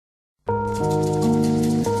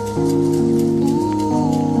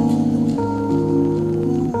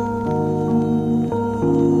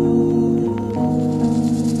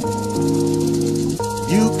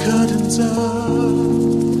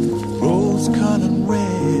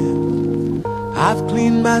I've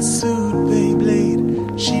cleaned my suit,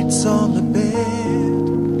 Beyblade, sheets on the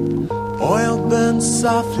bed. Oil burns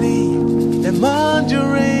softly, lemon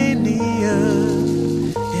gerania.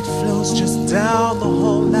 It flows just down the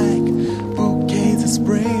hall like bouquets of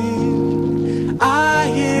spring. I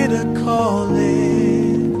hear the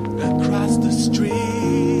calling across the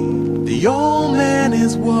street. The old man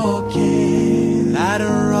is walking,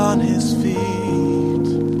 lighter on his feet.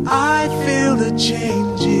 I feel the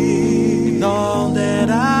changing in all that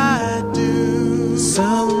I do.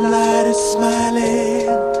 Sunlight is smiling,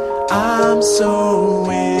 I'm so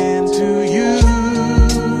into you.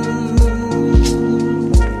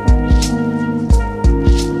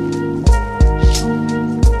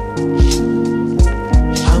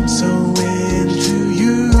 I'm so into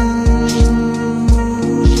you.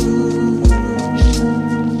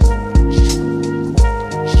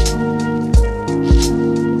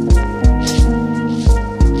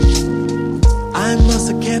 I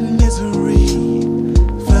must have kept misery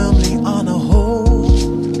firmly on a hold,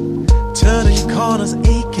 turning corners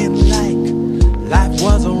aching like life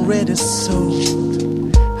was already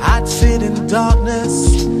sold. I'd sit in darkness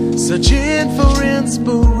searching for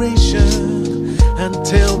inspiration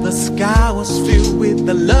until the sky was filled with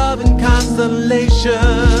the love and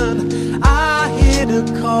constellation. I hear the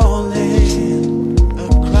calling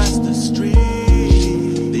across the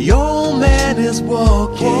street. The old man is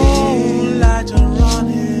walking, lighter on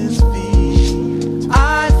his feet.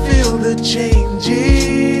 I feel the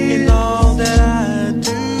changing in all that I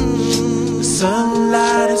do. The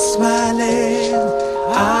sunlight is smiling,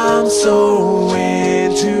 I'm so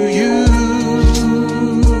into you.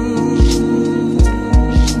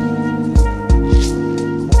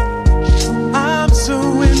 I'm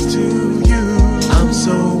so into you. I'm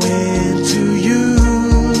so into you.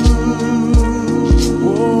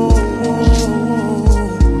 Whoa,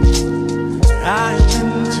 I'm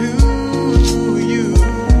into you.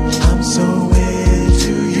 I'm so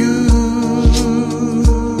into you.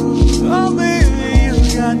 Oh baby, you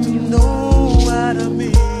got to know what I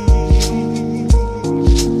mean.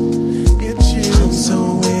 It's you. I'm so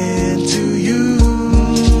into you.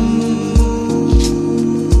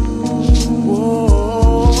 Whoa,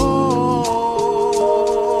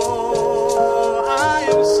 I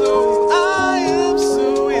am so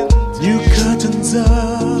into you. New curtains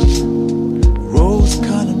up,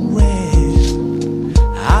 rose-colored red.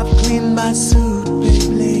 I've cleaned my suit,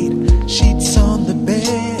 Beyblade, sheets on the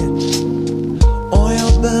bed.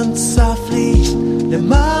 Oil burns softly,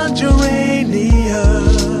 lemon gerania.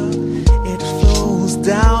 It flows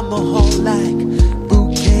down the hall like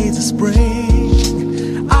bouquets of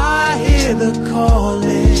spring. I hear the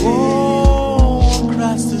calling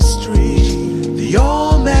across the street. The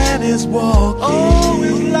old man is walking,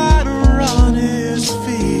 with lighter on his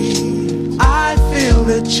feet. I feel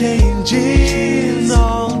the changing in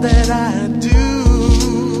all that I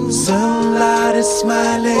do. Sunlight is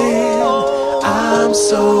smiling, I'm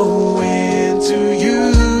so into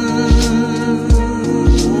you.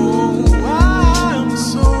 I'm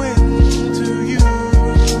so into you.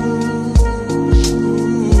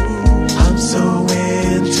 I'm so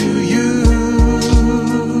into you.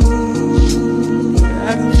 I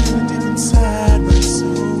can feel it deep inside my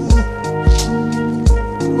soul.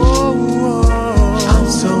 I'm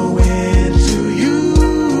so into you.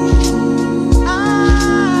 I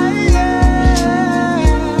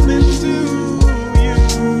am into you,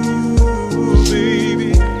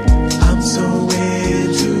 baby. I'm so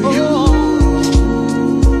into you.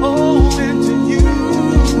 Oh, into you.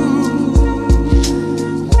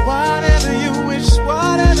 Whatever you wish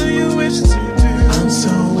to do. I'm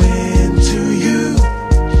so into you.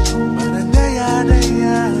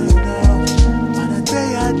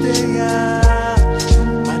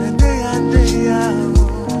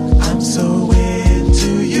 I'm so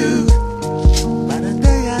into you.